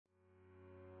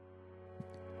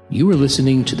You are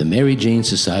listening to the Mary Jane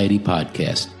Society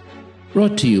podcast,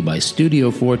 brought to you by Studio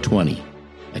 420,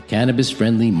 a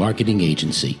cannabis-friendly marketing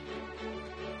agency.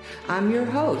 I'm your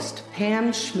host,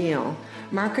 Pam Schmiel,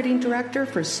 Marketing Director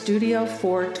for Studio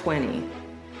 420.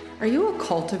 Are you a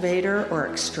cultivator or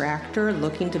extractor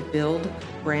looking to build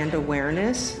brand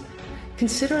awareness?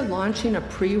 Consider launching a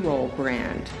pre-roll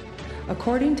brand.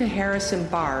 According to Harrison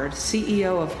Bard,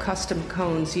 CEO of Custom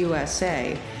Cones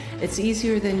USA, it's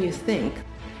easier than you think.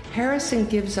 Harrison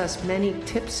gives us many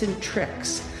tips and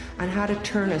tricks on how to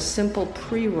turn a simple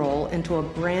pre-roll into a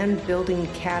brand-building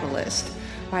catalyst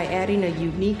by adding a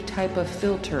unique type of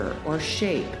filter or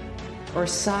shape or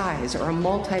size or a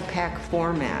multi-pack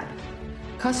format.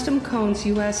 Custom Cones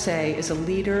USA is a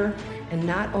leader in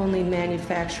not only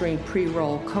manufacturing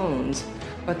pre-roll cones,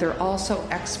 but they're also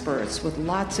experts with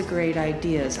lots of great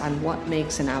ideas on what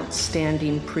makes an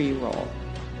outstanding pre-roll.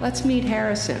 Let's meet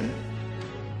Harrison.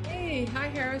 Hey, hi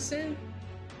Harrison.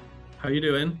 How you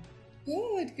doing?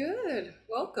 Good.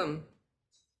 Welcome.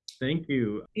 Thank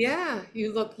you. Yeah,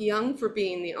 you look young for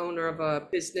being the owner of a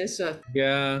business.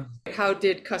 Yeah. How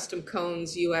did Custom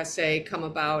Cones USA come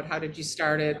about? How did you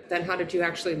start it? Then how did you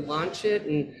actually launch it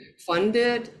and fund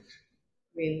it?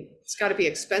 I mean, it's got to be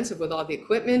expensive with all the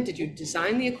equipment. Did you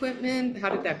design the equipment? How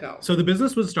did that go? So the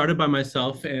business was started by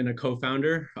myself and a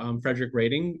co-founder, Frederick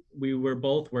Rating. We were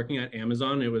both working at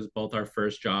Amazon. It was both our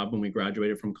first job when we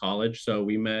graduated from college. So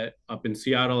we met up in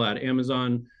Seattle at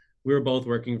Amazon. We were both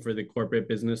working for the corporate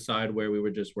business side where we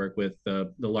would just work with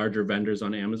the larger vendors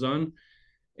on Amazon.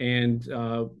 And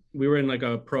we were in like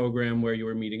a program where you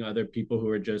were meeting other people who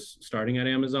were just starting at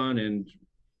Amazon. And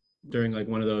during like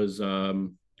one of those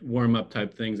warm-up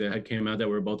type things that had came out that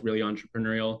were both really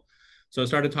entrepreneurial. So I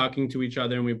started talking to each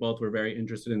other and we both were very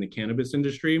interested in the cannabis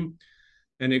industry.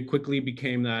 And it quickly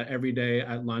became that every day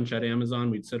at lunch at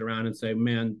Amazon, we'd sit around and say,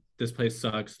 man, this place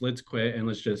sucks. Let's quit and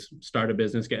let's just start a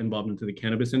business, get involved into the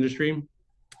cannabis industry.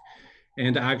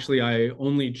 And actually, I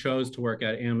only chose to work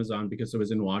at Amazon because it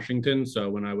was in Washington. So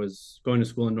when I was going to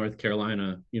school in North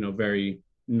Carolina, very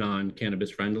non-cannabis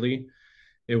friendly,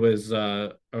 it was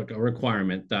a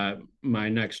requirement that my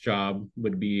next job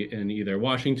would be in either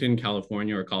Washington,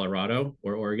 California, or Colorado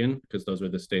or Oregon, because those were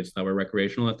the states that were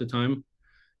recreational at the time.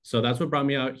 So that's what brought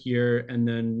me out here. And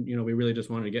then, we really just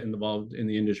wanted to get involved in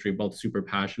the industry, both super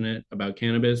passionate about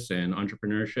cannabis and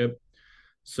entrepreneurship.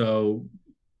 So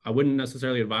I wouldn't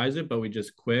necessarily advise it, but we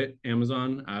just quit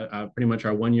Amazon at pretty much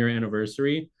our 1-year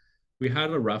anniversary. We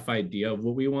had a rough idea of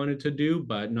what we wanted to do,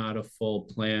 but not a full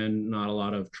plan, not a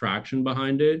lot of traction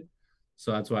behind it.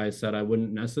 So that's why I said I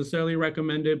wouldn't necessarily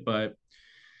recommend it, but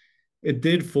it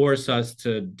did force us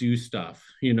to do stuff.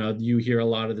 You hear a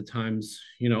lot of the times,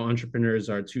 entrepreneurs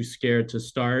are too scared to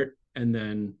start. And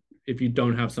then if you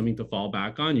don't have something to fall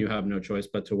back on, you have no choice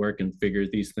but to work and figure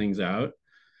these things out.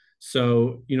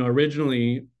 So,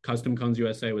 originally Custom Cones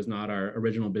USA was not our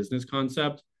original business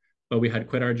concept, but we had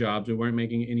quit our jobs. We weren't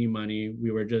making any money.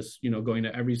 We were just, going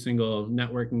to every single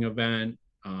networking event,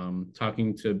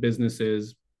 talking to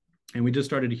businesses. And we just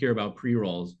started to hear about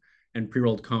pre-rolls and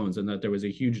pre-rolled cones and that there was a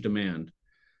huge demand.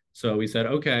 So we said,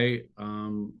 okay,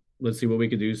 let's see what we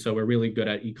could do. So we're really good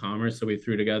at e-commerce. So we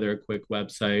threw together a quick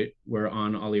website. We're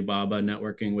on Alibaba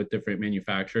networking with different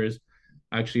manufacturers.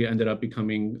 I actually ended up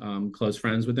becoming close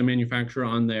friends with the manufacturer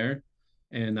on there.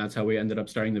 And that's how we ended up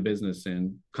starting the business.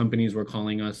 And companies were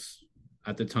calling us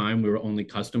at the time. We were only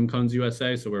Custom Cones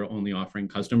USA. So we were only offering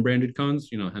custom branded cones,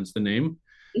 hence the name.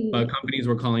 Mm-hmm. But companies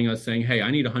were calling us saying, hey,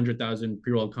 I need 100,000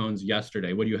 pre-rolled cones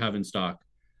yesterday. What do you have in stock?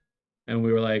 And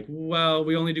we were like, well,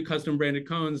 we only do custom branded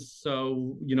cones.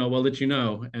 So, we'll let you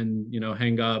know. And,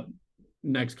 hang up.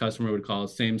 Next customer would call,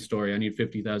 same story. I need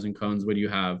 50,000 cones. What do you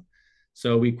have?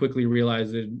 So we quickly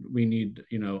realized that we need,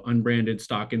 unbranded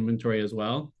stock inventory as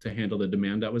well to handle the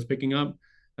demand that was picking up,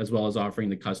 as well as offering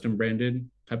the custom branded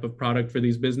type of product for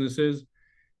these businesses.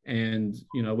 And,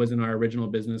 it wasn't our original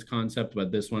business concept,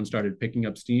 but this one started picking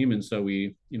up steam. And so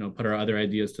we, put our other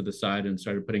ideas to the side and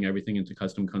started putting everything into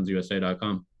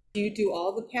customconesusa.com. Do you do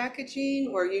all the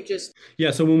packaging or you just?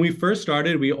 Yeah. So when we first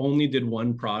started, we only did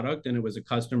one product and it was a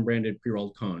custom branded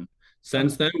pre-rolled cone.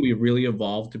 Since then, we've really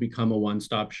evolved to become a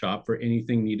one-stop shop for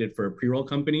anything needed for a pre-roll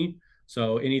company.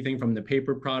 So anything from the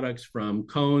paper products, from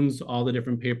cones, all the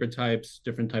different paper types,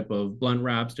 different type of blunt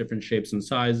wraps, different shapes and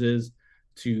sizes,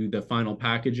 to the final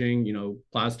packaging,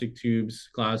 plastic tubes,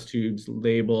 glass tubes,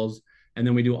 labels. And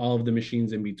then we do all of the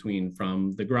machines in between,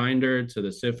 from the grinder to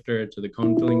the sifter to the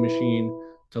cone filling machine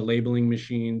to labeling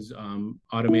machines,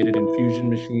 automated infusion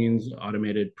machines,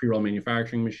 automated pre-roll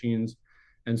manufacturing machines.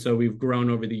 And so we've grown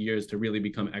over the years to really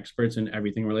become experts in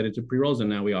everything related to pre-rolls, and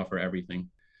now we offer everything.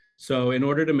 So in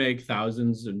order to make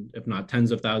thousands, if not tens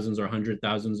of thousands or hundred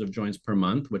thousands of joints per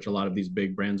month, which a lot of these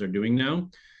big brands are doing now,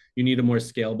 you need a more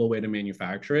scalable way to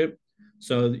manufacture it.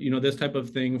 So, this type of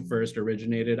thing first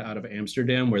originated out of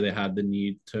Amsterdam, where they had the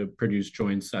need to produce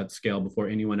joints at scale before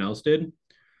anyone else did.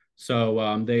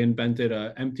 So they invented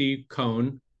an empty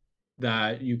cone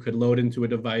that you could load into a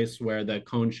device where the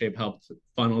cone shape helped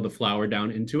funnel the flower down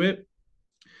into it.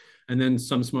 And then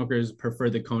some smokers prefer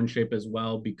the cone shape as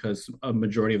well because a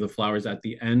majority of the flower is at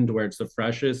the end where it's the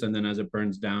freshest. And then as it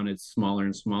burns down, it's smaller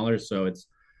and smaller. So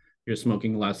you're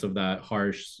smoking less of that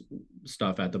harsh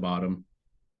stuff at the bottom.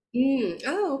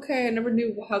 Oh, okay. I never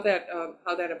knew how that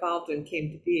evolved and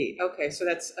came to be. Okay, so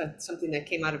that's something that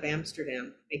came out of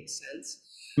Amsterdam. Makes sense.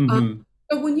 Um, Mm-hmm.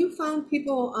 so when you found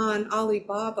people on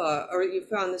Alibaba, or you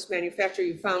found this manufacturer,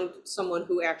 you found someone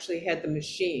who actually had the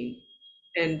machine,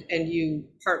 and you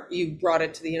brought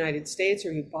it to the United States,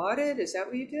 or you bought it. Is that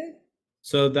what you did?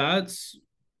 So that's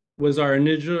was our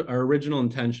original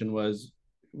intention was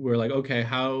we're like, okay,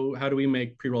 how do we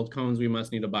make pre-rolled cones? We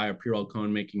must need to buy a pre-rolled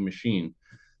cone making machine.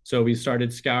 So we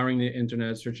started scouring the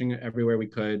internet, searching everywhere we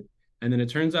could. And then it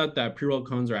turns out that pre-rolled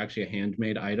cones are actually a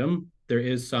handmade item. There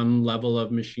is some level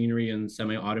of machinery and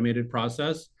semi-automated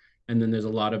process. And then there's a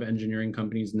lot of engineering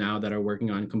companies now that are working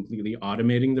on completely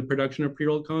automating the production of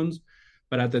pre-rolled cones.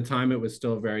 But at the time, it was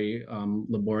still a very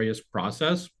laborious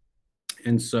process.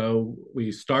 And so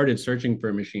we started searching for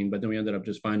a machine, but then we ended up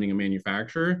just finding a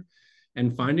manufacturer.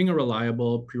 And finding a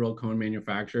reliable pre-roll cone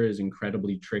manufacturer is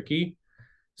incredibly tricky.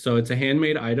 So it's a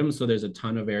handmade item, so there's a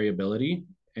ton of variability,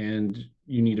 and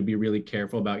you need to be really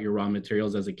careful about your raw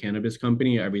materials as a cannabis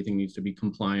company. Everything needs to be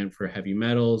compliant for heavy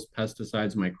metals,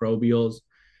 pesticides, microbials.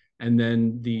 And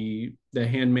then the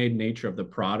handmade nature of the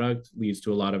product leads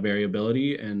to a lot of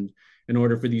variability. And in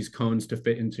order for these cones to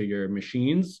fit into your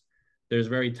machines, there's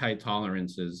very tight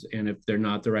tolerances. And if they're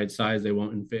not the right size, they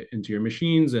won't fit into your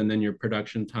machines. And then your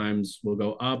production times will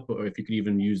go up, or if you could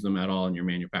even use them at all in your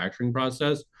manufacturing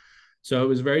process. So it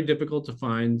was very difficult to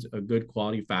find a good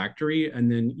quality factory.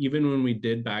 And then even when we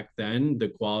did back then, the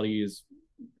quality is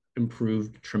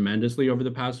improved tremendously over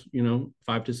the past,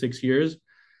 5 to 6 years.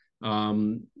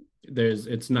 Um,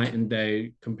 it's night and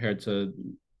day compared to,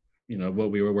 what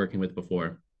we were working with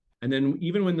before. And then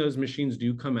even when those machines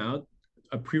do come out,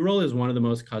 a pre-roll is one of the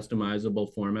most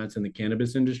customizable formats in the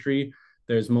cannabis industry.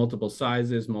 There's multiple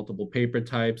sizes, multiple paper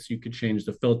types. You could change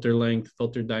the filter length,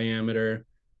 filter diameter.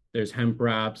 There's hemp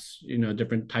wraps,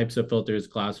 different types of filters,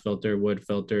 glass filter, wood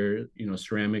filter,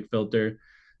 ceramic filter.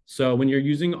 So when you're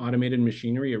using automated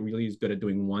machinery, it really is good at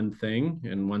doing one thing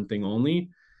and one thing only.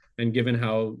 And given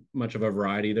how much of a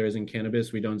variety there is in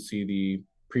cannabis, we don't see the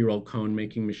pre-roll cone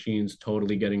making machines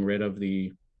totally getting rid of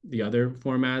the other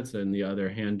formats and the other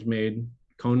handmade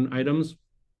cone items.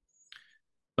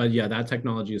 But yeah, that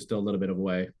technology is still a little bit of a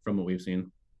way from what we've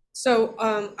seen. So,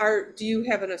 do you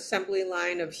have an assembly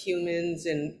line of humans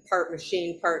and part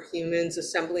machine, part humans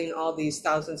assembling all these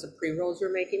thousands of pre-rolls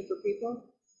you're making for people?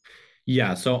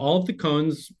 Yeah, so all of the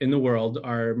cones in the world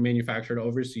are manufactured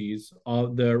overseas. All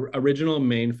the original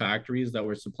main factories that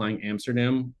were supplying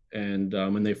Amsterdam, and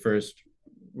when they first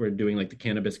were doing like the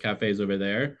cannabis cafes over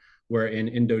there, were in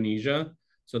Indonesia.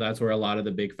 So that's where a lot of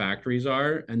the big factories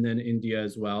are. And then India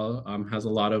as well has a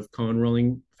lot of cone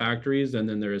rolling factories. And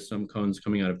then there is some cones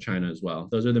coming out of China as well.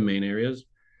 Those are the main areas.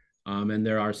 And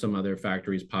there are some other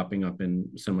factories popping up in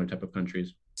similar type of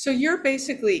countries. So you're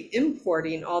basically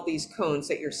importing all these cones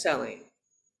that you're selling.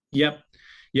 Yep.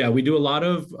 Yeah, we do a lot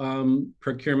of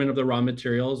procurement of the raw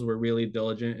materials. We're really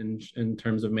diligent in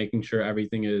terms of making sure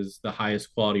everything is the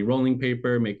highest quality rolling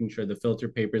paper, making sure the filter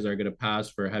papers are going to pass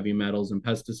for heavy metals and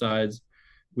pesticides.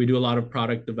 We do a lot of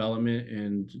product development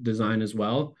and design as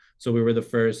well. So we were the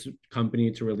first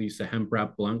company to release a hemp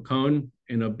wrap blunt cone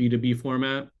in a B2B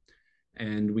format.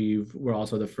 And we're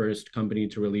also the first company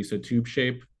to release a tube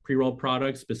shape pre-roll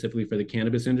product specifically for the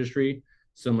cannabis industry,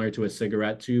 similar to a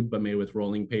cigarette tube, but made with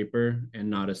rolling paper and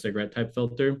not a cigarette type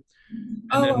filter. And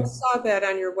Oh, I then, saw that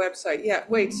on your website. Yeah,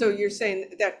 wait, so you're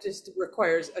saying that just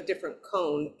requires a different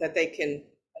cone that they can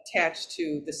attach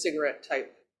to the cigarette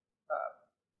type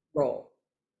roll?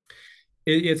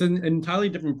 it's an entirely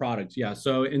different product. Yeah.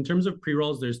 So in terms of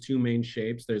pre-rolls, there's two main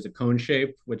shapes. There's a cone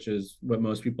shape, which is what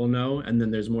most people know. And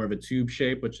then there's more of a tube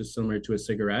shape, which is similar to a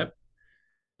cigarette.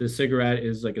 The cigarette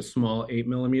is like a small 8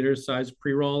 millimeter size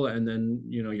pre-roll. And then,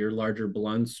 your larger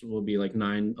blunts will be like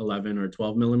 9, 11, or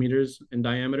 12 millimeters in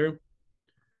diameter.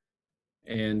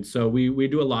 And so we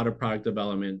do a lot of product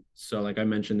development. So like I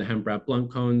mentioned, the hemp wrap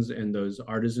blunt cones and those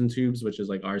artisan tubes, which is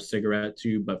like our cigarette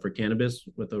tube, but for cannabis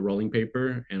with a rolling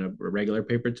paper and a regular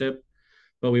paper tip.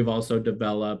 but we've also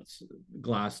developed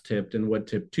glass tipped and wood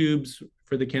tipped tubes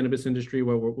for the cannabis industry,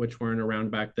 which weren't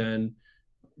around back then.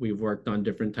 We've worked on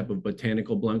different type of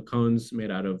botanical blunt cones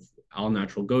made out of all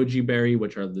natural goji berry,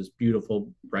 which are this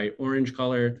beautiful bright orange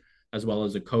color, as well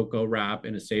as a cocoa wrap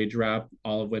and a sage wrap,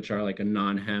 all of which are like a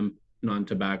non-hemp,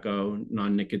 non-tobacco,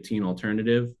 non-nicotine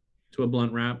alternative to a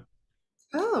blunt wrap.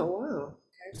 Oh, wow.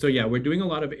 So yeah, we're doing a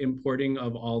lot of importing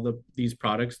of all these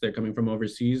products. They're coming from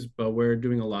overseas, but we're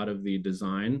doing a lot of the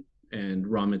design and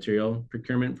raw material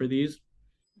procurement for these.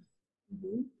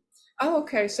 Mm-hmm. Oh,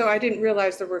 okay. So I didn't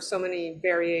realize there were so many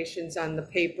variations on the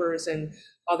papers and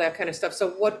all that kind of stuff.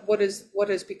 So what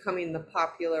is becoming the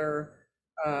popular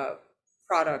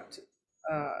product?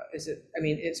 Is it, I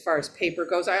mean, as far as paper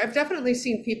goes, I've definitely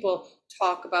seen people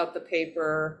talk about the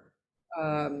paper,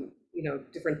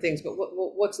 different things, but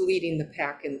what's leading the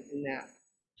pack in that?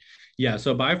 Yeah,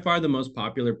 so by far the most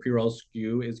popular pre-roll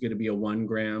SKU is going to be a 1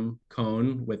 gram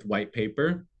cone with white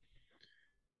paper.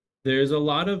 There's a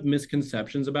lot of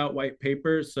misconceptions about white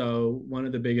paper. So one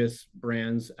of the biggest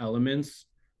brands, Elements,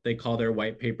 they call their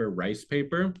white paper rice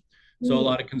paper. So a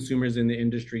lot of consumers in the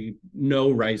industry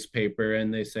know rice paper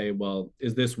and they say, well,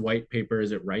 is this white paper?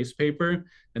 Is it rice paper?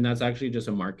 And that's actually just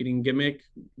a marketing gimmick.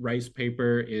 Rice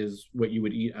paper is what you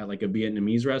would eat at like a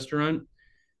Vietnamese restaurant.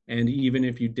 And even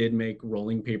if you did make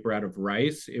rolling paper out of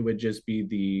rice, it would just be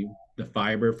the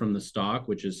fiber from the stalk,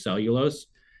 which is cellulose.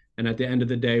 And at the end of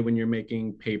the day, when you're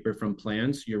making paper from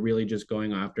plants, you're really just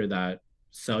going after that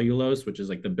cellulose, which is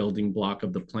like the building block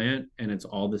of the plant, and it's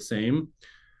all the same.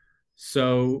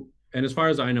 So, and as far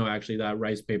as I know, actually, that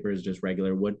rice paper is just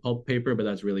regular wood pulp paper, but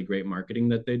that's really great marketing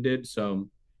that they did. So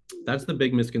that's the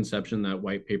big misconception, that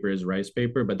white paper is rice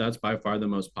paper, but that's by far the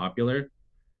most popular.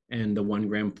 And the 1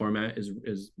 gram format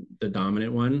is the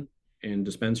dominant one in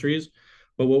dispensaries.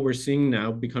 But what we're seeing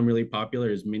now become really popular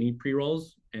is mini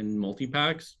pre-rolls and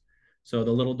multi-packs. So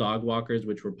the little dog walkers,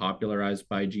 which were popularized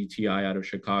by GTI out of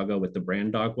Chicago with the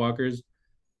brand dog walkers,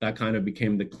 that kind of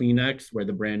became the Kleenex, where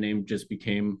the brand name just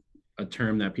became a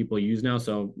term that people use now.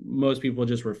 So most people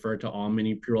just refer to all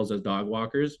mini pre-rolls as dog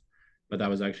walkers, but that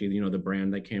was actually, the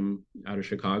brand that came out of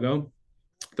Chicago.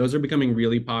 Those are becoming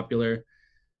really popular,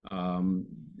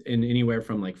 in anywhere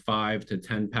from like 5 to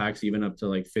 10 packs, even up to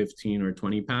like 15 or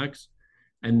 20 packs.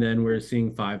 And then we're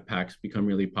seeing 5 packs become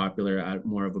really popular at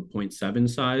more of a 0.7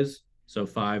 size. So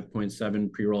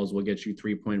 5.7 pre-rolls will get you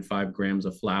 3.5 grams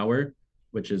of flower,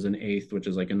 which is an eighth, which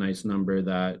is like a nice number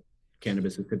that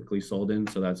cannabis is typically sold in.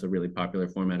 So that's a really popular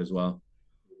format as well.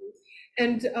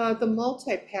 And the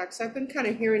multi-packs, I've been kind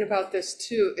of hearing about this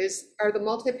too. Are the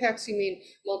multi-packs, you mean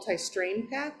multi-strain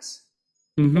packs?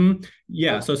 Mm-hmm.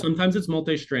 Yeah, so sometimes it's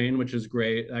multi-strain, which is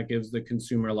great. That gives the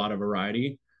consumer a lot of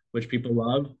variety, which people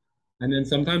love. And then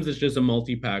sometimes it's just a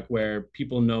multi-pack where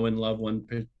people know and love one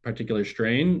particular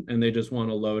strain and they just want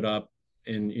to load up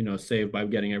and, save by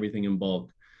getting everything in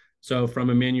bulk. So from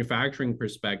a manufacturing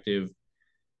perspective,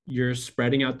 you're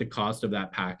spreading out the cost of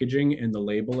that packaging and the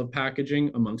label of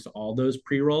packaging amongst all those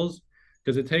pre-rolls,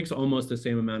 because it takes almost the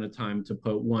same amount of time to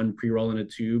put one pre-roll in a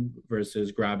tube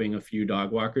versus grabbing a few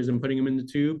dog walkers and putting them in the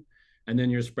tube. And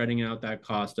then you're spreading out that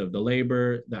cost of the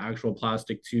labor, the actual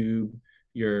plastic tube,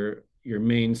 your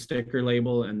main sticker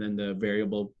label, and then the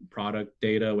variable product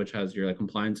data, which has your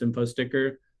compliance info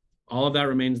sticker. All of that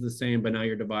remains the same, but now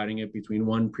you're dividing it between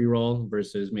one pre-roll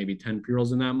versus maybe 10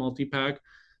 pre-rolls in that multi-pack.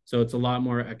 So it's a lot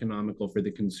more economical for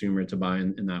the consumer to buy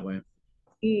in that way.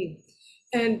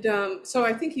 And so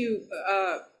I think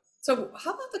so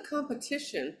how about the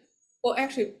competition? Well,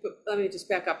 actually, let me just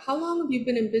back up. How long have you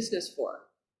been in business for?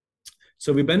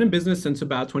 So we've been in business since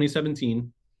about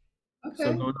 2017. Okay.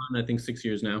 So going on, I think, 6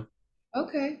 years now.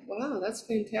 Okay. Wow, that's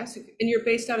fantastic. And you're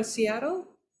based out of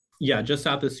Seattle? Yeah, just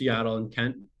south of Seattle in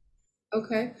Kent.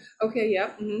 Okay. Okay.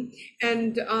 Yeah.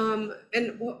 And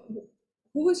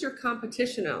who is your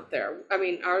competition out there? I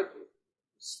mean,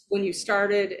 when you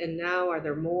started and now, are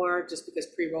there more, just because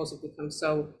pre-rolls have become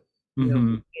so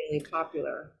really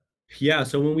popular? Yeah,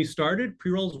 so when we started,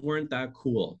 pre-rolls weren't that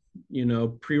cool.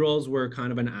 Pre-rolls were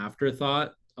kind of an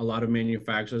afterthought. A lot of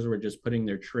manufacturers were just putting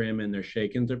their trim and their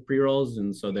shake into pre-rolls,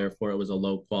 and so therefore it was a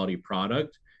low quality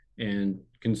product, and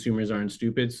consumers aren't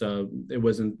stupid, so it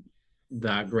wasn't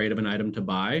that great of an item to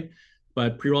buy.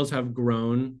 But pre-rolls have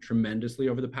grown tremendously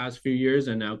over the past few years,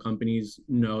 and now companies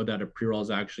know that a pre-roll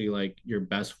is actually like your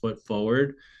best foot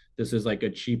forward. This is like a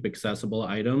cheap, accessible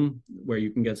item where you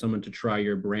can get someone to try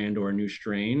your brand or a new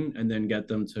strain and then get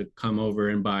them to come over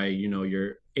and buy,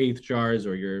 your eighth jars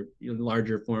or your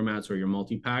larger formats or your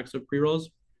multi-packs of pre-rolls.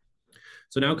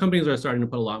 So now companies are starting to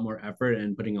put a lot more effort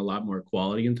and putting a lot more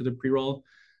quality into the pre-roll.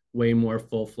 way more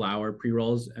full flower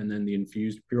pre-rolls, and then the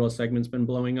infused pre-roll segment's been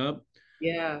blowing up.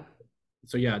 Yeah.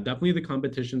 So yeah, definitely the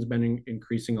competition's been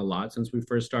increasing a lot since we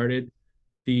first started.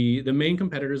 The main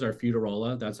competitors are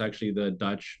Futurola. That's actually the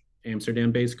Dutch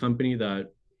Amsterdam-based company that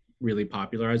really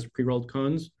popularized pre-rolled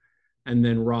cones. And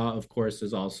then Raw, of course,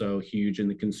 is also huge in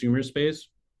the consumer space,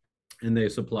 and they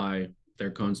supply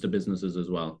their cones to businesses as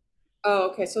well.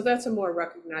 Oh, okay. So that's a more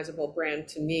recognizable brand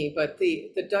to me. But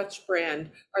the Dutch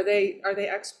brand,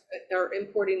 are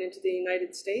importing into the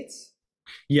United States?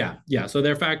 Yeah. So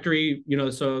their factory,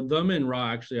 so them and Raw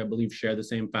actually, I believe, share the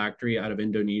same factory out of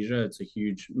Indonesia. It's a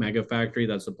huge mega factory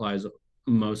that supplies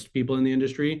most people in the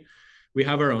industry. We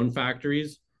have our own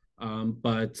factories,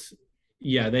 but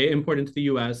yeah, they import into the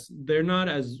US. They're not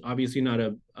as obviously not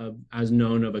as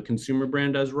known of a consumer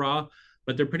brand as Raw,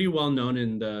 but they're pretty well known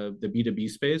in the B2B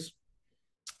space.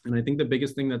 And I think the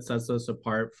biggest thing that sets us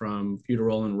apart from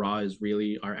Futuroll and Raw is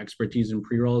really our expertise in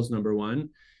pre-rolls, number one,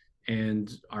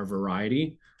 and our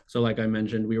variety. So like I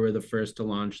mentioned, we were the first to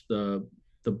launch the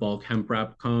bulk hemp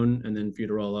wrap cone, and then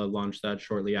Futurola launched that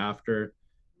shortly after.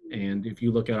 And if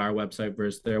you look at our website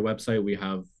versus their website, we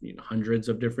have hundreds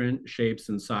of different shapes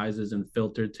and sizes and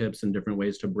filter tips and different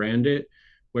ways to brand it.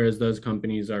 Whereas those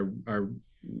companies are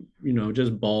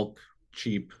just bulk,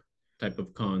 cheap type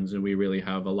of cones, and we really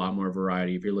have a lot more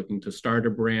variety. If you're looking to start a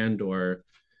brand or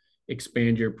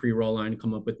expand your pre-roll line,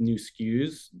 come up with new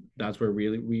SKUs, that's where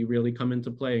we really come into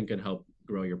play and can help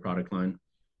grow your product line.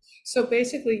 So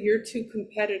basically, your two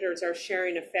competitors are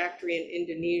sharing a factory in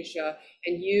Indonesia,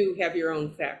 and you have your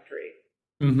own factory.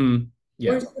 Mm-hmm.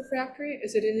 Yeah. Where's the factory?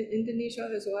 Is it in Indonesia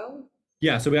as well?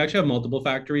 Yeah, so we actually have multiple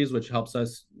factories, which helps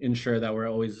us ensure that we're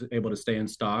always able to stay in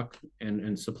stock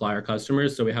and supply our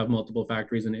customers. So we have multiple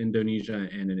factories in Indonesia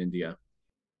and in India.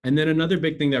 And then another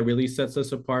big thing that really sets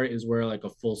us apart is we're like a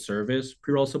full service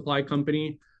pre-roll supply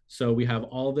company. So we have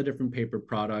all the different paper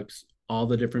products, all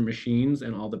the different machines,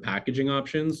 and all the packaging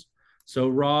options. So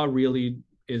Raw really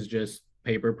is just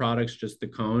paper products, just the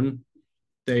cone.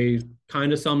 They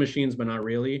kind of sell machines, but not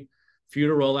really.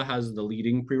 Futurola has the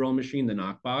leading pre-roll machine, the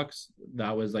Knockbox.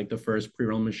 That was like the first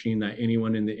pre-roll machine that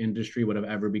anyone in the industry would have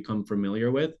ever become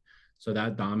familiar with. So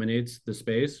that dominates the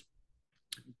space.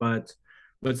 But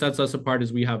what sets us apart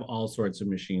is we have all sorts of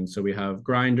machines. So we have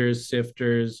grinders,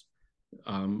 sifters,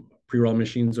 pre-roll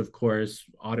machines, of course,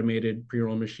 automated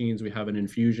pre-roll machines. We have an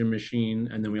infusion machine,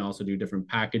 and then we also do different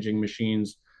packaging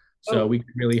machines. So we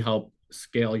can really help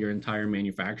scale your entire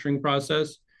manufacturing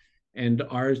process. And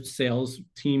our sales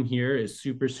team here is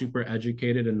super, super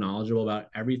educated and knowledgeable about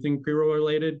everything pre-roll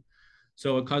related.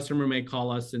 So a customer may call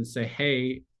us and say,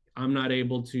 hey, I'm not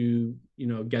able to,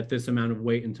 get this amount of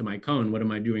weight into my cone. What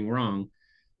am I doing wrong?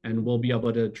 And we'll be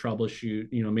able to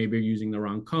troubleshoot, maybe you're using the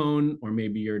wrong cone, or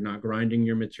maybe you're not grinding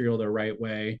your material the right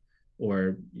way,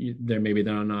 or maybe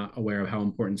they're not aware of how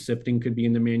important sifting could be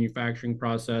in the manufacturing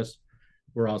process.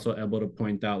 We're also able to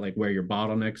point out like where your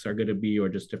bottlenecks are going to be, or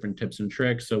just different tips and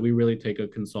tricks. So we really take a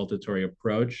consultatory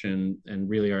approach and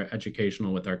really are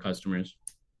educational with our customers.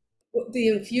 The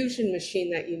infusion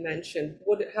machine that you mentioned,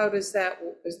 how does that,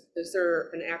 is there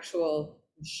an actual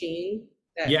machine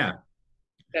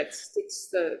that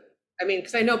sticks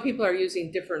because I know people are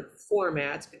using different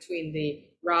formats between the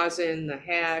rosin, the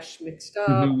hash mixed up.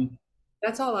 Mm-hmm.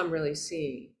 That's all I'm really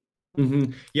seeing.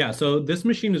 Mm-hmm. Yeah, so this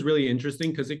machine is really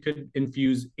interesting because it could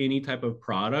infuse any type of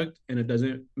product, and it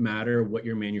doesn't matter what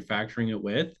you're manufacturing it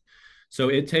with. So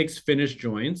it takes finished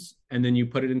joints, and then you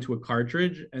put it into a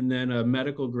cartridge, and then a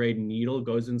medical grade needle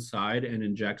goes inside and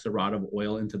injects a rod of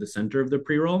oil into the center of the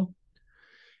pre-roll.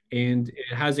 And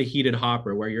it has a heated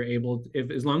hopper where you're able,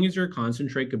 as long as your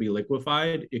concentrate could be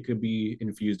liquefied, it could be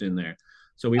infused in there.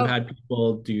 So we've had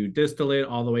people do distillate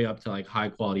all the way up to like high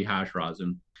quality hash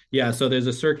rosin. Yeah, so there's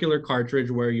a circular cartridge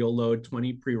where you'll load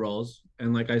 20 pre-rolls.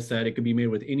 And like I said, it could be made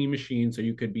with any machine. So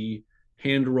you could be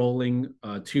hand rolling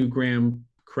a 2-gram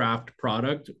craft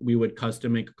product. We would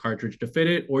custom make a cartridge to fit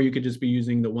it, or you could just be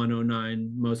using the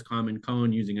 109 most common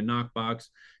cone, using a knockbox,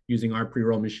 using our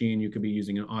pre-roll machine. You could be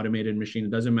using an automated machine.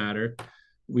 It doesn't matter.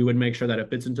 We would make sure that it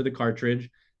fits into the cartridge,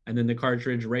 and then the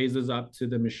cartridge raises up to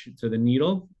the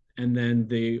needle, and then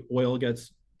the oil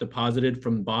gets deposited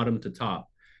from bottom to top.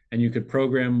 And you could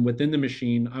program within the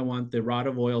machine, I want the rod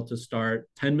of oil to start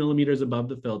 10 millimeters above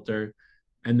the filter,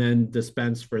 and then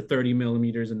dispense for 30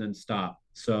 millimeters and then stop.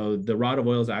 So the rod of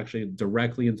oil is actually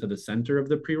directly into the center of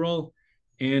the pre-roll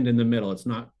and in the middle. It's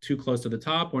not too close to the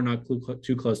top or not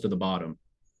too close to the bottom.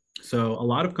 So a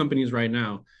lot of companies right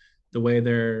now, the way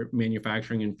they're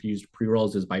manufacturing infused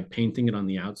pre-rolls is by painting it on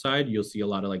the outside. You'll see a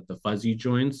lot of like the fuzzy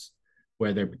joints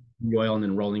where they're putting the oil and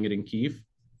then rolling it in keef.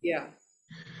 Yeah.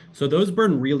 So those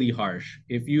burn really harsh.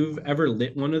 If you've ever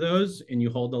lit one of those and you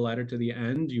hold the lighter to the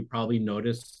end, you probably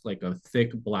notice like a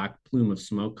thick black plume of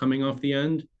smoke coming off the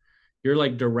end. You're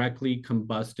like directly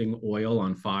combusting oil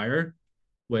on fire,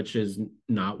 which is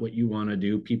not what you want to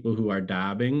do. People who are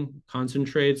dabbing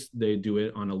concentrates, they do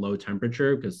it on a low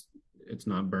temperature because it's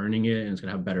not burning it and it's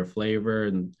going to have better flavor.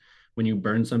 And when you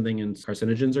burn something and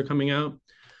carcinogens are coming out.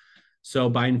 So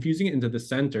by infusing it into the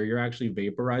center, you're actually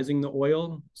vaporizing the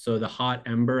oil. So the hot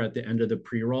ember at the end of the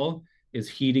pre-roll is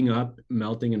heating up,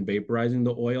 melting and vaporizing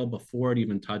the oil before it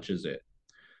even touches it.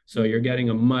 So you're getting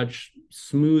a much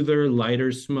smoother,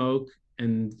 lighter smoke,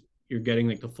 and you're getting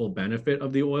like the full benefit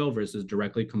of the oil versus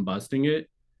directly combusting it.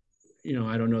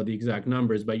 I don't know the exact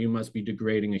numbers, but you must be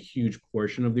degrading a huge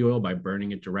portion of the oil by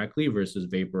burning it directly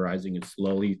versus vaporizing it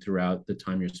slowly throughout the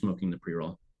time you're smoking the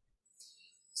pre-roll.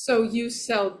 So you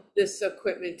sell this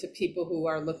equipment to people who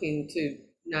are looking to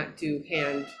not do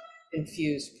hand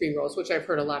infused pre-rolls, which I've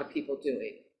heard a lot of people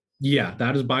doing. Yeah,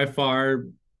 that is by far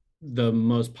the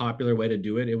most popular way to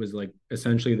do it. It was like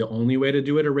essentially the only way to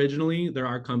do it originally. There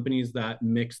are companies that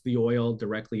mix the oil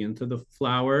directly into the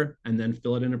flour and then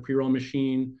fill it in a pre-roll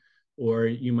machine, or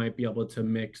you might be able to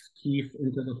mix keef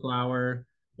into the flour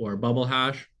or bubble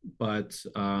hash, but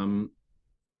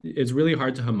it's really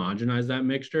hard to homogenize that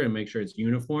mixture and make sure it's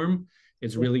uniform.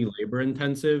 It's really labor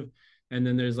intensive. And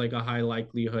then there's like a high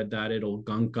likelihood that it'll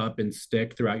gunk up and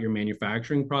stick throughout your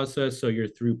manufacturing process. So your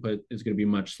throughput is going to be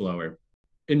much slower.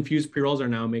 Infused pre-rolls are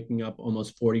now making up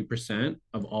almost 40%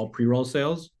 of all pre-roll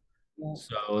sales. Yeah.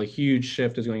 So a huge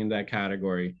shift is going into that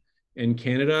category. In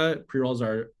Canada, pre-rolls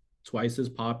are twice as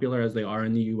popular as they are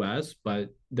in the US, but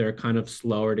they're kind of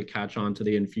slower to catch on to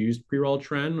the infused pre-roll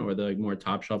trend or the more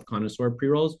top shelf connoisseur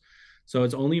pre-rolls. So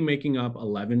it's only making up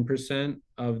 11%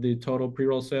 of the total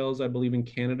pre-roll sales, I believe, in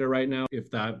Canada right now.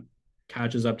 If that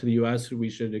catches up to the US, we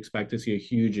should expect to see a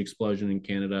huge explosion in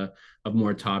Canada of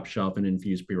more top shelf and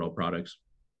infused pre-roll products.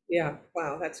 Yeah,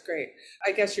 wow, that's great.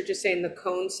 I guess you're just saying the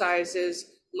cone sizes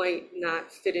might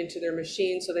not fit into their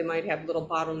machine, so they might have little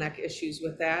bottleneck issues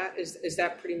with that. Is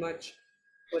that pretty much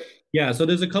what? Yeah, so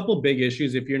there's a couple big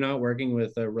issues if you're not working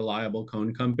with a reliable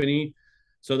cone company.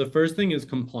 So the first thing is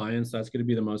compliance. That's going to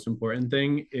be the most important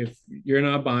thing. If you're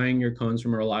not buying your cones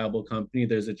from a reliable company,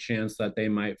 there's a chance that they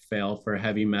might fail for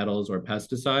heavy metals or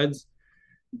pesticides.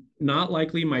 Not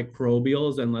likely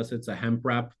microbials unless it's a hemp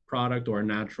wrap product or a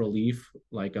natural leaf,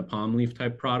 like a palm leaf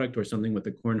type product or something with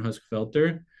a corn husk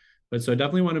filter. But so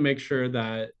definitely want to make sure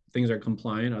that things are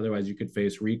compliant. Otherwise, you could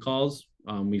face recalls.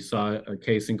 We saw a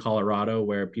case in Colorado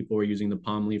where people were using the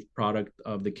palm leaf product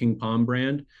of the King Palm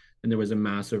brand, and there was a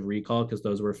massive recall because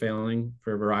those were failing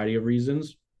for a variety of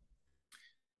reasons.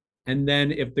 And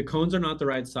then if the cones are not the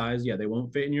right size, yeah, they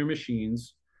won't fit in your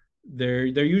machines. They're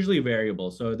usually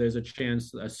variable. So there's a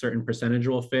chance a certain percentage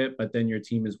will fit, but then your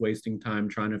team is wasting time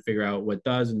trying to figure out what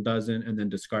does and doesn't, and then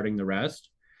discarding the rest.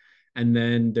 And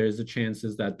then there's the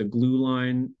chances that the glue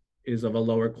line is of a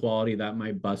lower quality that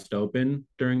might bust open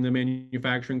during the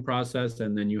manufacturing process.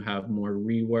 And then you have more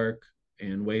rework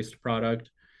and waste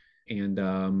product.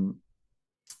 And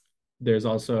there's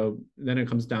also, then it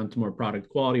comes down to more product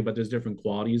quality, but there's different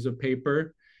qualities of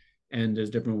paper. And there's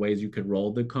different ways you could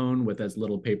roll the cone with as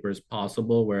little paper as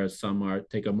possible, whereas some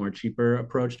take a more cheaper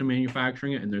approach to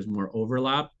manufacturing it, and there's more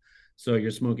overlap. So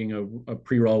you're smoking a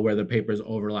pre-roll where the paper is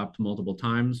overlapped multiple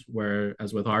times,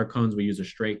 whereas with our cones, we use a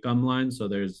straight gum line. So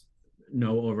there's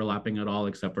no overlapping at all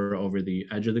except for over the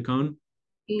edge of the cone.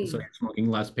 So you're smoking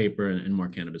less paper and more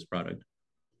cannabis product.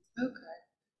 Okay.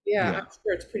 Yeah, I'm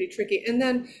sure it's pretty tricky. And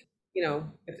then,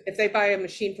 if they buy a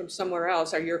machine from somewhere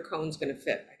else, are your cones going to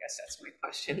fit? I guess that's my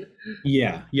question.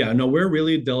 Yeah. No, we're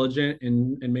really diligent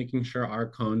in making sure our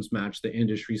cones match the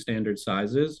industry standard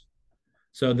sizes.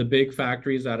 So the big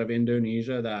factories out of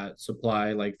Indonesia that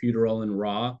supply like Futural and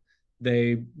Raw,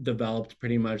 they developed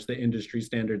pretty much the industry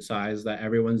standard size that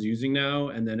everyone's using now,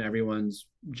 and then everyone's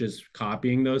just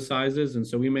copying those sizes. And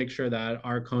so we make sure that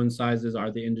our cone sizes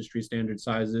are the industry standard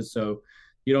sizes. So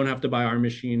you don't have to buy our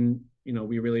machine.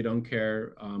 We really don't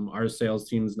care. Our sales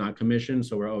team is not commissioned,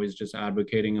 so we're always just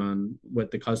advocating on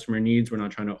what the customer needs. We're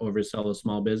not trying to oversell a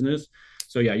small business.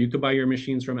 So yeah, you could buy your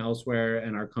machines from elsewhere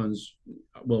and our cones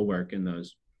will work in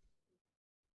those.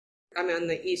 I'm on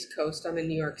the East Coast. I'm in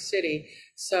New York City.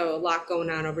 So a lot going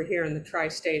on over here in the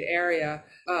tri-state area.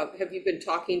 Have you been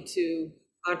talking to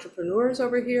entrepreneurs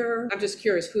over here? I'm just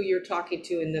curious who you're talking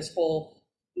to in this whole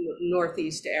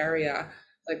Northeast area,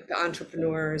 like the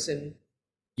entrepreneurs and.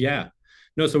 Yeah.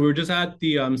 No, so we were just at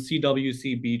the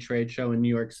CWCB trade show in New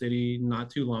York City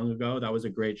not too long ago. That was a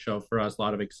great show for us. A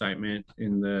lot of excitement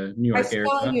in the New I York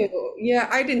saw area. you. Yeah,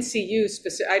 I didn't see you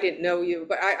I didn't know you,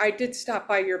 but I did stop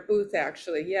by your booth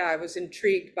actually. Yeah, I was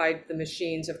intrigued by the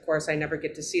machines. Of course, I never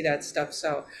get to see that stuff.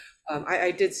 So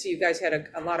I did see you guys had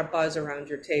a lot of buzz around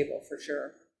your table for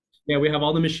sure. Yeah, we have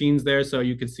all the machines there, so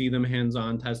you could see them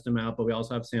hands-on, test them out. But we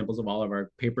also have samples of all of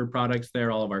our paper products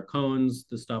there, all of our cones,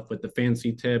 the stuff with the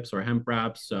fancy tips or hemp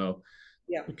wraps. So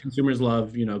Yeah, consumers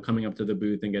love, coming up to the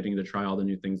booth and getting to try all the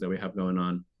new things that we have going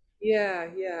on. yeah,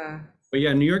 yeah. But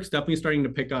yeah, New York's definitely starting to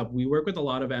pick up. We work with a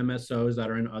lot of MSOs that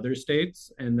are in other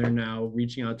states, and they're now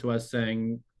reaching out to us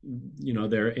saying,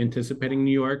 they're anticipating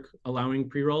New York allowing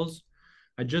pre-rolls.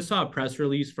 I just saw a press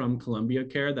release from Columbia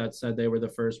Care that said they were the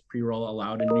first pre-roll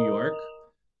allowed in New York.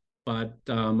 But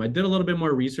I did a little bit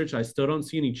more research. I still don't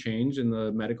see any change in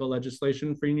the medical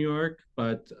legislation for New York,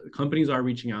 but companies are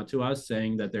reaching out to us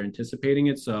saying that they're anticipating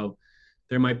it. So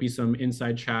there might be some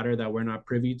inside chatter that we're not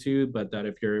privy to, but that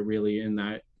if you're really in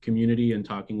that community and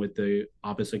talking with the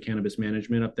Office of Cannabis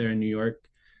Management up there in New York,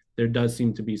 there does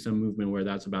seem to be some movement where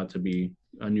that's about to be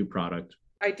a new product.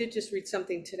 I did just read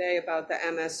something today about the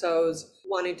MSOs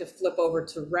wanting to flip over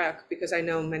to rec because I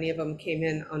know many of them came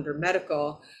in under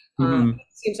medical. Mm-hmm. It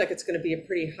seems like it's going to be a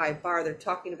pretty high bar. They're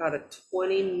talking about a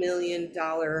 $20 million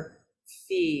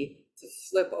fee to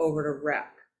flip over to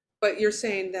rec. But you're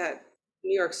saying that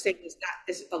New York State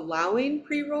is allowing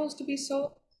pre-rolls to be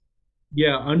sold?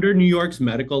 Yeah, under New York's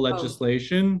medical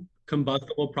legislation,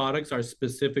 combustible products are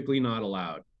specifically not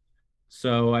allowed.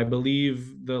 So I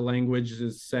believe the language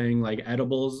is saying like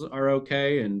edibles are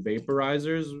okay and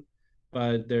vaporizers,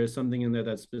 but there's something in there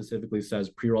that specifically says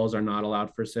pre-rolls are not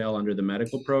allowed for sale under the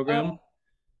medical program.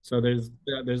 So there's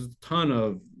a ton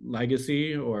of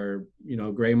legacy or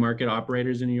gray market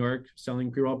operators in New York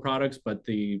selling pre-roll products, but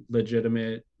the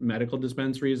legitimate medical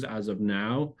dispensaries as of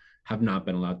now have not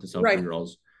been allowed to sell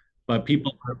pre-rolls. But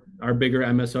people, our bigger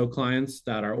MSO clients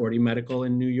that are already medical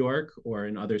in New York or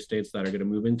in other states that are going to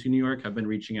move into New York have been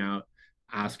reaching out,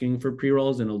 asking for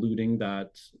pre-rolls and alluding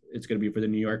that it's going to be for the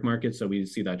New York market. So we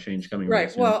see that change coming.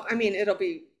 Right. Well, I mean, it'll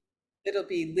be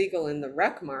legal in the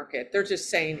rec market. They're just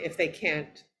saying if they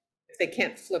can't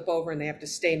flip over and they have to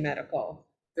stay medical,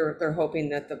 they're hoping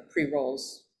that the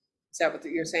pre-rolls. Is that what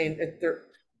you're saying?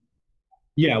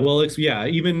 Yeah, well,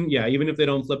 even if they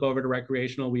don't flip over to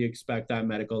recreational, we expect that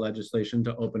medical legislation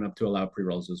to open up to allow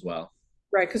pre-rolls as well.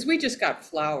 Right, because we just got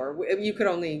flower. You could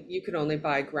only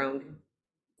buy ground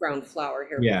flower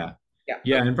here.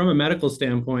 Yeah, and from a medical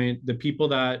standpoint, the people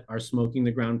that are smoking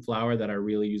the ground flower that are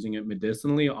really using it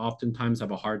medicinally oftentimes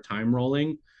have a hard time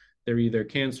rolling. They're either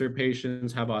cancer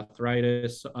patients, have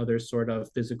arthritis, other sort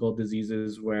of physical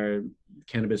diseases where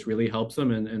cannabis really helps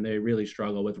them, and they really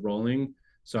struggle with rolling.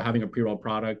 So having a pre-roll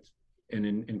product and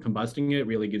in combusting it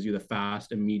really gives you the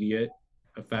fast, immediate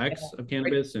effects of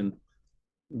cannabis. And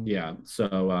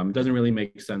so it doesn't really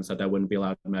make sense that wouldn't be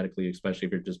allowed medically, especially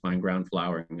if you're just buying ground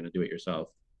flower and going to do it yourself.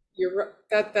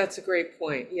 That's a great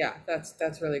point. Yeah,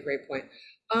 that's really a great point.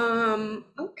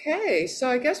 Okay, so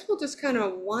I guess we'll just kind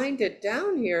of wind it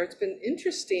down here. It's been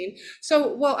interesting.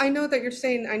 So, well, I know that you're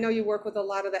saying, I know you work with a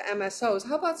lot of the MSOs.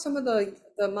 How about some of the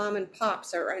mom and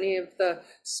pops, or any of the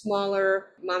smaller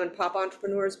mom and pop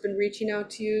entrepreneurs been reaching out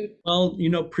to you? Well,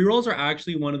 pre-rolls are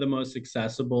actually one of the most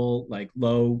accessible, like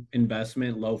low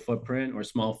investment, low footprint or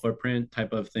small footprint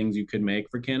type of things you could make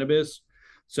for cannabis.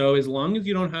 So as long as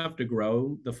you don't have to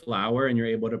grow the flower and you're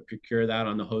able to procure that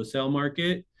on the wholesale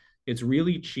market, it's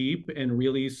really cheap and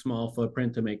really small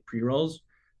footprint to make pre-rolls.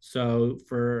 So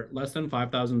for less than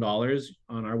 $5,000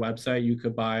 on our website, you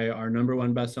could buy our number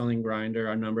one best-selling grinder,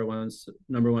 our number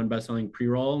one best-selling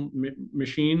pre-roll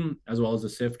machine, as well as a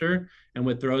sifter. And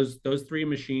with those three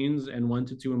machines and 1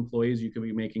 to 2 employees, you could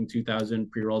be making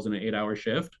 2,000 pre-rolls in an 8-hour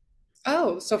shift.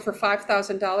 Oh, so for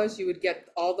 $5,000, you would get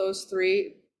all those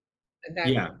three?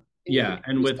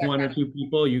 And with 1 or 2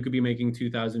 people, you could be making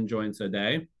 2,000 joints a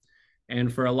day.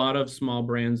 And for a lot of small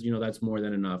brands, that's more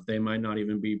than enough. They might not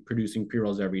even be producing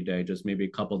pre-rolls every day, just maybe a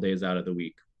couple days out of the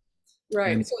week.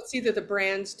 Right. So it's either the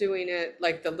brands doing it,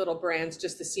 like the little brands,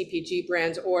 just the CPG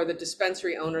brands, or the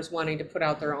dispensary owners wanting to put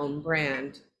out their own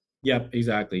brand. Yep,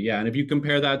 exactly. Yeah. And if you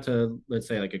compare that to, let's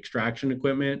say, like extraction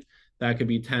equipment, that could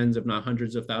be tens, if not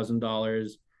hundreds of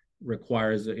 $1,000s,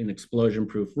 requires an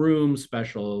explosion-proof room,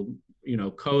 special,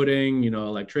 coating,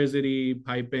 electricity,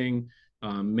 piping.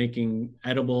 Making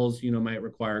edibles, might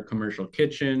require a commercial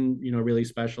kitchen, really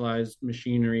specialized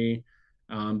machinery.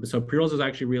 So pre-rolls is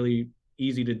actually really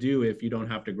easy to do if you don't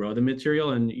have to grow the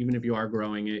material. And even if you are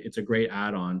growing it, it's a great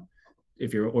add-on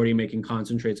if you're already making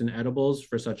concentrates and edibles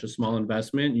for such a small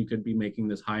investment, you could be making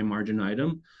this high margin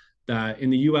item that in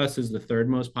the US is the third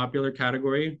most popular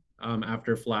category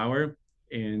after flower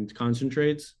and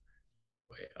concentrates,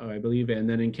 I believe. And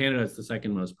then in Canada, it's the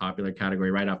second most popular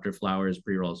category right after flower is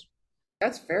pre-rolls.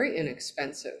 That's very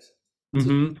inexpensive to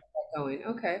Mm-hmm. get going.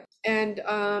 Okay. And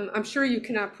I'm sure you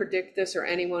cannot predict this, or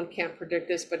anyone can't predict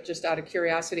this, but just out of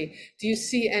curiosity, do you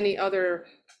see any other,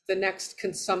 the next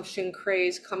consumption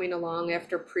craze coming along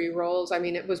after pre-rolls? I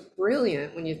mean, it was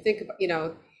brilliant when you think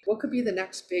about, what could be the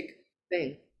next big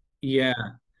thing? Yeah.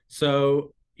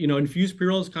 So, infused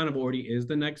pre-rolls kind of already is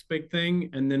the next big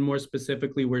thing. And then more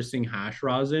specifically, we're seeing hash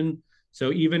rosin.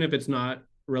 So even if it's not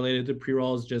related to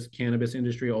pre-rolls, just cannabis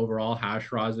industry overall,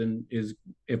 hash rosin is,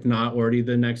 if not already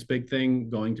the next big thing,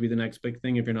 going to be the next big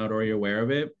thing if you're not already aware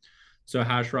of it. So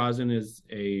hash rosin is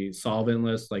a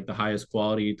solventless, like the highest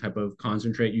quality type of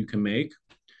concentrate you can make.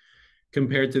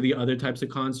 Compared to the other types of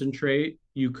concentrate,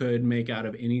 you could make out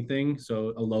of anything.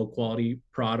 So a low quality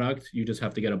product, you just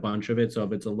have to get a bunch of it. So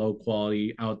if it's a low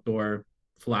quality outdoor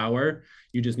flower,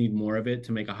 you just need more of it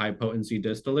to make a high potency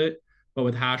distillate. But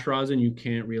with hash rosin, you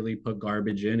can't really put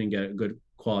garbage in and get a good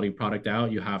quality product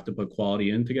out. You have to put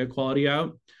quality in to get quality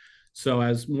out. So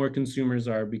as more consumers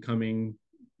are becoming,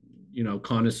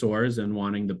 connoisseurs and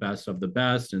wanting the best of the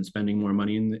best and spending more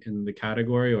money in the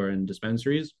category or in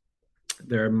dispensaries,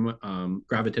 they're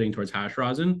gravitating towards hash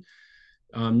rosin.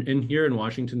 In here in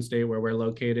Washington State, where we're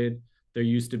located, there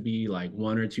used to be like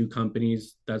one or two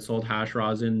companies that sold hash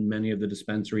rosin. Many of the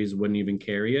dispensaries wouldn't even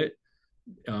carry it.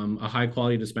 A high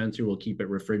quality dispensary will keep it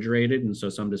refrigerated, and so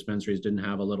some dispensaries didn't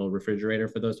have a little refrigerator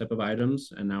for those type of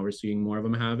items, and now we're seeing more of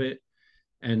them have it.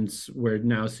 And we're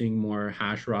now seeing more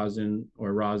hash rosin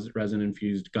or resin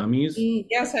infused gummies.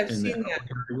 Yes, I've seen that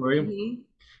category. Mm-hmm.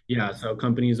 Yeah, so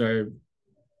companies are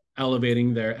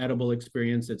elevating their edible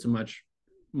experience. It's a much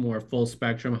more full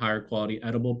spectrum, higher quality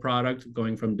edible product,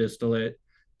 going from distillate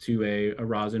to a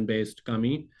rosin based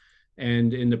gummy.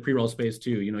 And in the pre-roll space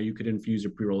too, you could infuse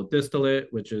your pre-roll with distillate,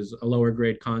 which is a lower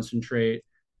grade concentrate,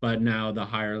 but now the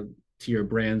higher tier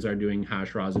brands are doing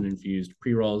hash rosin infused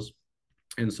pre-rolls.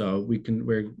 And so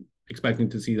we're expecting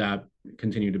to see that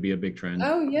continue to be a big trend.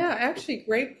 Oh yeah, actually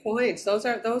great points. Those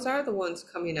are the ones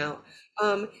coming out.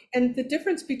 And the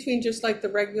difference between just like the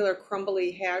regular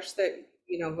crumbly hash that,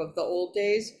 of the old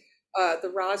days,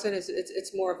 the rosin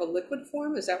it's more of a liquid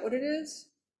form. Is that what it is?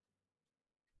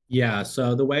 Yeah,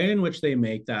 so the way in which they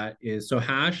make that is, so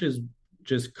hash is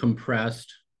just compressed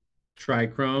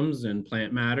trichromes and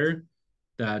plant matter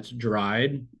that's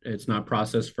dried. It's not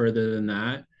processed further than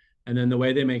that. And then the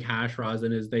way they make hash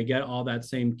rosin is they get all that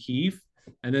same keef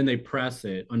and then they press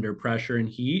it under pressure and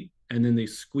heat, and then they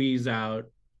squeeze out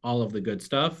all of the good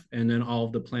stuff, and then all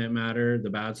of the plant matter, the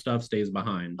bad stuff, stays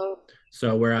behind. Oh.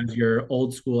 So whereas your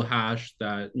old school hash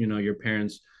that your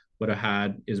parents would have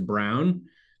had is brown,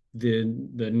 the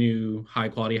new high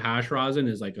quality hash rosin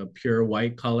is like a pure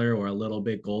white color or a little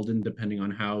bit golden depending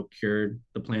on how cured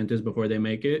the plant is before they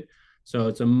make it. So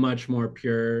it's a much more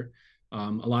pure. A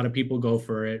lot of people go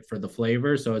for it for the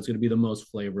flavor, so it's going to be the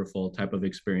most flavorful type of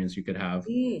experience you could have.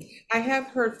 I have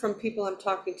heard from people I'm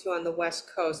talking to on the West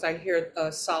Coast. I hear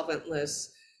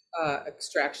solventless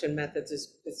extraction methods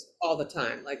is all the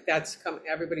time. Like that's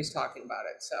everybody's talking about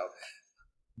it. So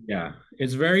yeah,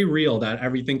 it's very real that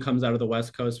everything comes out of the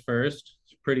West Coast first.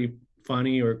 It's pretty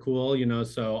funny or cool,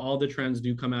 so all the trends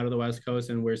do come out of the West Coast,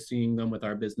 and we're seeing them with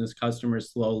our business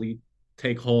customers slowly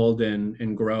take hold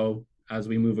and grow as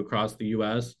we move across the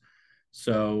US.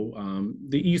 So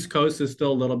the East Coast is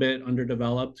still a little bit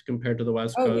underdeveloped compared to the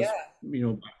West Coast,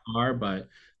 by far, but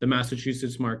the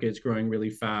Massachusetts market is growing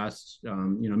really fast.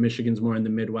 Michigan's more in the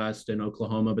Midwest and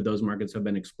Oklahoma, but those markets have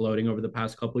been exploding over the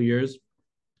past couple of years.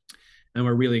 And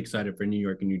we're really excited for New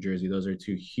York and New Jersey. Those are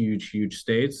two huge, huge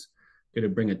states. Going to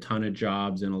bring a ton of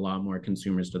jobs and a lot more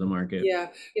consumers to the market. Yeah.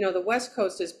 The West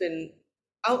Coast has been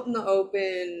out in the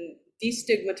open,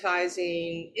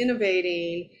 destigmatizing,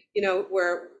 innovating,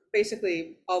 where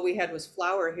basically all we had was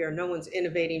flower here. No one's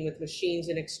innovating with machines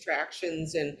and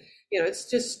extractions. And, it's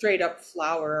just straight up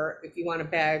flower. If you want a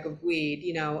bag of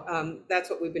weed, that's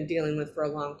what we've been dealing with for a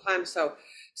long time.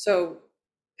 So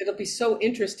it'll be so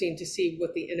interesting to see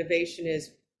what the innovation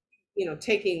is,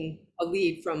 taking a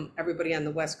lead from everybody on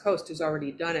the West Coast who's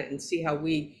already done it, and see how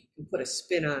we can put a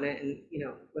spin on it and,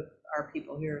 with our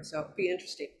people here. So it'll be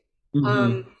interesting.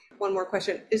 Mm-hmm. One more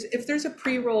question is, if there's a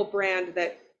pre-roll brand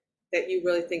that you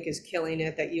really think is killing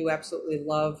it, that you absolutely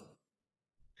love.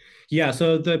 Yeah.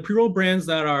 So the pre-roll brands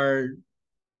that are,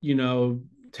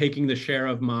 taking the share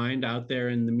of mind out there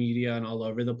in the media and all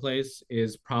over the place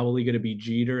is probably going to be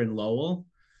Jeter and Lowell.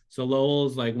 So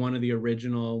Lowell's like one of the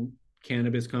original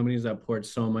cannabis companies that poured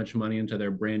so much money into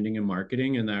their branding and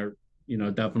marketing, and that, you know,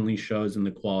 definitely shows in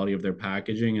the quality of their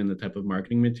packaging and the type of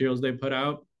marketing materials they put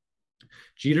out.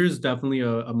 Jeter is definitely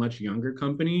a much younger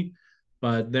company,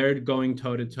 but they're going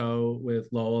toe to toe with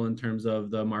Lowell in terms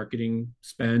of the marketing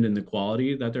spend and the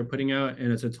quality that they're putting out.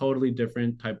 And it's a totally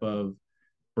different type of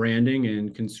branding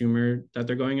and consumer that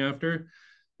they're going after.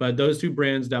 But those two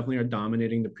brands definitely are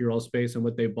dominating the pre-roll space. And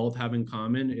what they both have in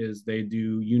common is they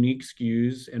do unique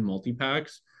SKUs and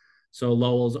multi-packs. So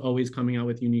Lowell's always coming out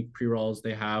with unique pre-rolls.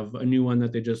 They have a new one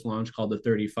that they just launched called the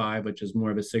 35, which is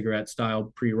more of a cigarette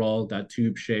style pre-roll, that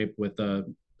tube shape with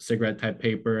a cigarette type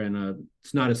paper, and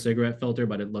it's not a cigarette filter,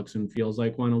 but it looks and feels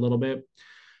like one a little bit.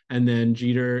 And then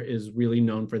Jeter is really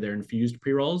known for their infused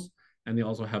pre-rolls. And they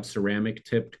also have ceramic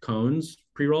tipped cones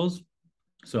pre-rolls,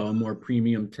 so a more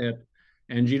premium tip.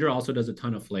 And Jeter also does a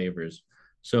ton of flavors.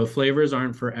 So flavors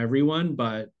aren't for everyone,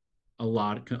 but a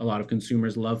lot of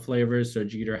consumers love flavors. So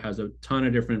Jeter has a ton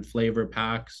of different flavor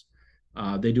packs.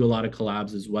 They do a lot of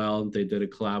collabs as well. They did a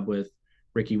collab with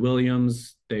Ricky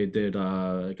Williams. They did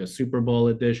like a Super Bowl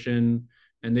edition,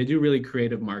 and they do really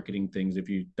creative marketing things. If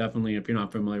you're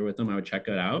not familiar with them, I would check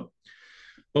it out.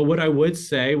 But what I would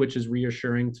say, which is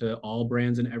reassuring to all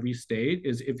brands in every state,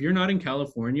 is if you're not in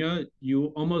California, you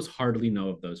almost hardly know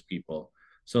of those people.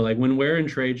 So like when we're in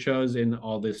trade shows in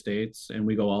all the states, and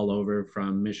we go all over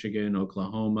from Michigan,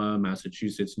 Oklahoma,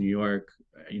 Massachusetts, New York,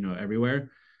 you know,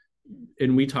 everywhere,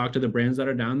 and we talk to the brands that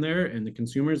are down there and the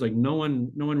consumers, like no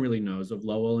one really knows of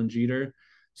Lowell and Jeter.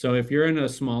 So if you're in a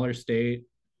smaller state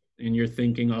and you're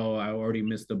thinking, oh, I already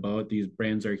missed the boat, these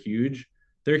brands are huge,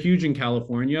 they're huge in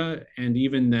California. And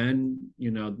even then, you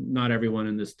know, not everyone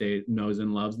in the state knows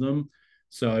and loves them.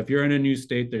 So if you're in a new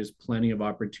state, there's plenty of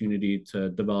opportunity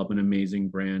to develop an amazing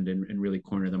brand and really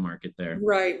corner the market there.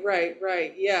 Right.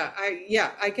 Yeah.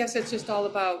 I guess it's just all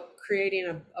about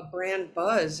creating a brand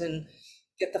buzz and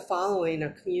get the following,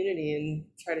 a community, and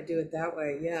try to do it that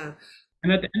way. Yeah.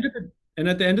 And at the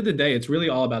end of the day, it's really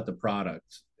all about the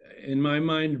product. In my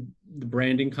mind, the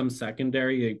branding comes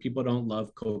secondary. Like, people don't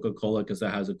love Coca-Cola because it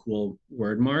has a cool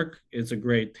word mark. It's a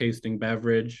great tasting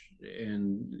beverage,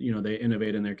 and you know, they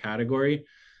innovate in their category.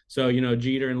 So, you know,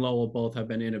 Jeter and Lowell both have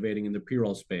been innovating in the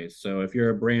pre-roll space. So if you're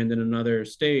a brand in another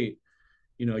state,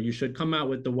 you know, you should come out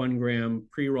with the 1 gram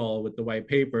pre-roll with the white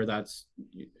paper that's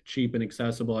cheap and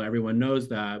accessible, and everyone knows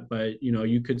that. But you know,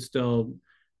 you could still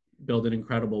build an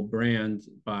incredible brand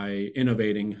by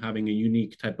innovating, having a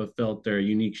unique type of filter,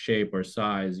 unique shape or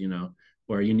size, you know,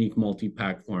 or a unique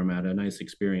multi-pack format, a nice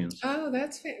experience. Oh,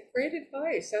 that's great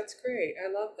advice. That's great.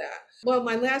 I love that. Well,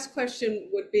 my last question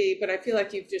would be, but I feel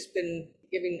like you've just been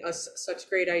giving us such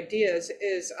great ideas,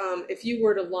 is if you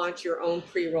were to launch your own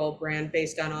pre-roll brand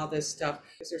based on all this stuff,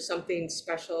 is there something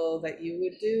special that you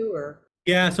would do? Or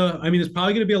yeah, so I mean, it's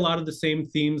probably going to be a lot of the same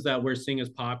themes that we're seeing as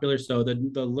popular. So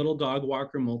the little dog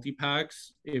walker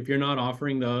multi-packs, if you're not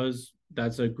offering those,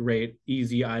 that's a great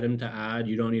easy item to add.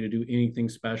 You don't need to do anything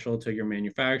special to your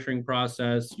manufacturing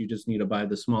process. You just need to buy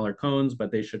the smaller cones,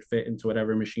 but they should fit into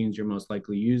whatever machines you're most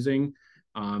likely using.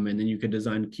 And then you could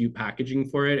design cute packaging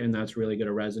for it, and that's really going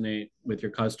to resonate with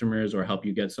your customers or help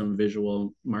you get some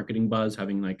visual marketing buzz,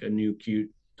 having like a new cute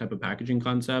type of packaging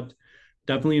concept.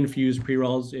 Definitely infused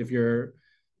pre-rolls. If you're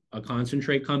a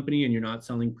concentrate company and you're not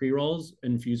selling pre-rolls,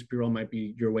 infused pre-roll might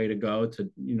be your way to go. To,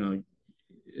 you know,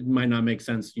 it might not make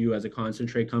sense to you as a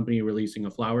concentrate company releasing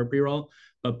a flower pre-roll,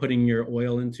 but putting your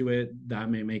oil into it, that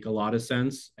may make a lot of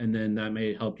sense. And then that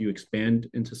may help you expand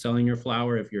into selling your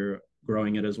flower if you're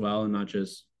growing it as well and not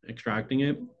just extracting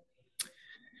it.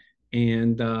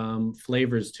 And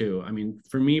flavors too. I mean,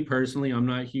 for me personally, I'm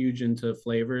not huge into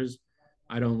flavors.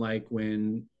 I don't like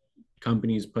when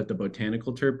companies put the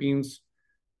botanical terpenes.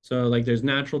 So like there's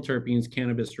natural terpenes,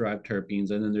 cannabis derived terpenes,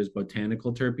 and then there's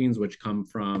botanical terpenes, which come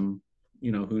from,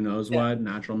 you know, who knows what,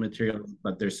 natural materials,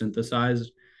 but they're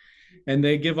synthesized. And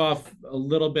they give off a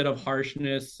little bit of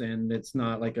harshness, and it's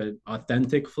not like an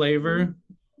authentic flavor.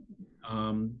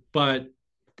 But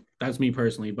that's me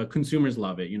personally, but consumers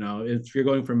love it. You know, if you're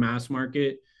going for mass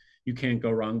market, you can't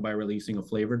go wrong by releasing a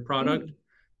flavored product.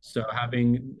 So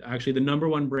having actually the number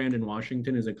one brand in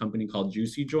Washington is a company called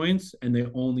Juicy Joints, and they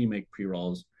only make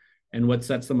pre-rolls. And what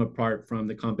sets them apart from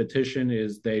the competition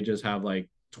is they just have like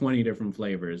 20 different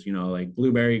flavors, you know, like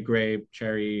blueberry, grape,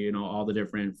 cherry, you know, all the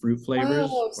different fruit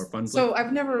flavors or fun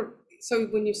flavors. So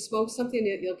when you smoke something,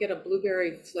 you'll get a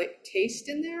blueberry taste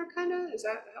in there, kind of? Is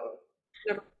that how?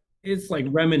 Never. It's like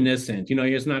reminiscent, you know,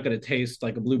 it's not going to taste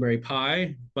like a blueberry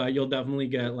pie, but you'll definitely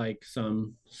get like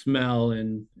some smell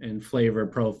and flavor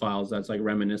profiles that's like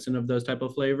reminiscent of those type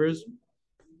of flavors.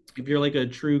 if you're like a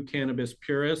true cannabis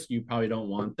purist, you probably don't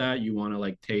want that. You want to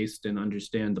like taste and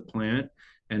understand the plant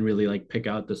and really like pick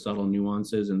out the subtle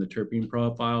nuances in the terpene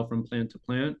profile from plant to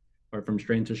plant or from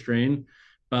strain to strain.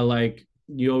 But like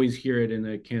you always hear it in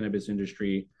the cannabis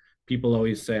industry. People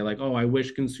always say like, oh, I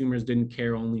wish consumers didn't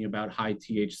care only about high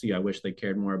THC. I wish they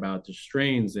cared more about the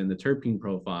strains and the terpene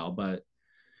profile. But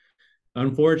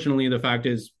unfortunately, the fact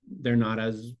is they're not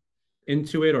as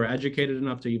into it or educated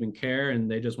enough to even care, and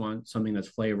they just want something that's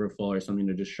flavorful or something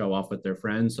to just show off with their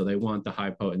friends. So they want the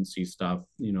high potency stuff,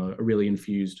 you know, a really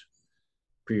infused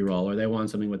pre-roll, or they want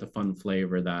something with a fun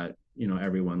flavor that, you know,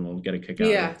 everyone will get a kick out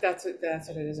of. Yeah, that's what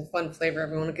it is, a fun flavor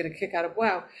everyone will get a kick out of.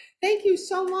 Wow, thank you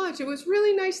so much. It was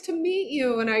really nice to meet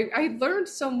you, and I learned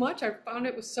so much. I found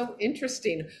it was so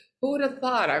interesting. Who would have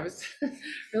thought? I was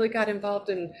really got involved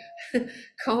in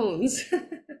cones.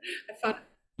 I found.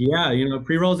 Yeah, you know,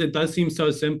 pre-rolls, it does seem so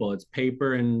simple. It's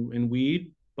paper and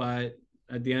weed, but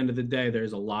at the end of the day,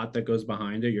 there's a lot that goes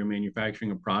behind it. You're manufacturing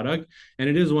a product, and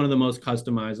it is one of the most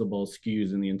customizable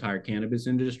SKUs in the entire cannabis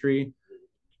industry.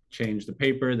 Change the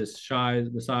paper, the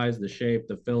size, the shape,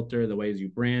 the filter, the ways you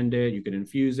brand it. You could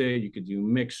infuse it. You could do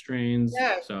mixed strains.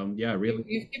 Yeah. So yeah, really.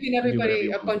 You've given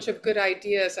everybody a bunch of good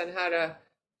ideas on how to,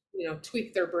 you know,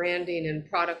 tweak their branding and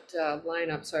product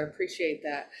lineup. So I appreciate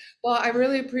that. Well, I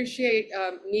really appreciate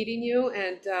meeting you,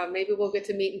 and maybe we'll get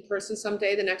to meet in person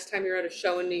someday. The next time you're at a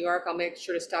show in New York, I'll make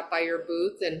sure to stop by your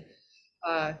booth and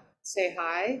say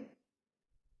hi.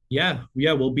 Yeah,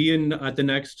 we'll be at the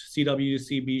next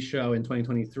CWCB show in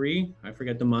 2023. I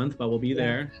forget the month, but we'll be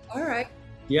there. All right.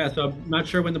 Yeah, so I'm not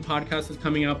sure when the podcast is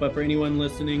coming out, but for anyone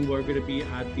listening, we're going to be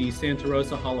at the Santa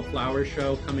Rosa Hall of Flowers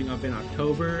show coming up in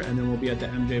October, and then we'll be at the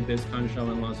MJ BizCon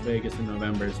show in Las Vegas in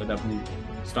November. So definitely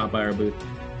stop by our booth.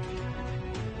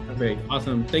 Great,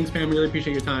 awesome. Thanks, Pam. Really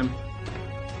appreciate your time.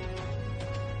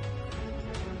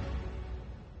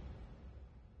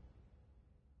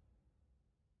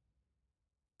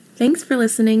 Thanks for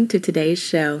listening to today's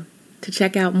show. To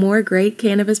check out more great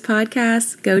cannabis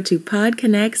podcasts, go to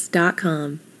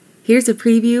podconnects.com. Here's a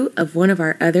preview of one of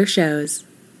our other shows.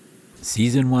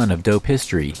 Season 1 of Dope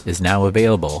History is now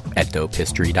available at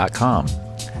dopehistory.com.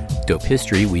 Dope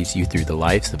History weaves you through the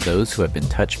lives of those who have been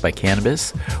touched by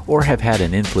cannabis or have had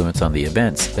an influence on the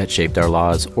events that shaped our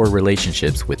laws or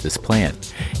relationships with this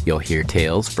plant. You'll hear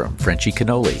tales from Frenchie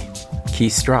Cannoli,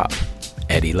 Keith Strop,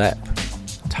 Eddie Lepp,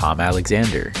 Tom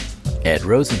Alexander, Ed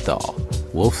Rosenthal,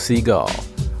 Wolf Seagal,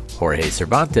 Jorge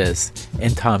Cervantes,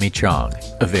 and Tommy Chong.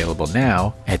 Available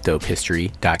now at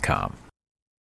dopehistory.com.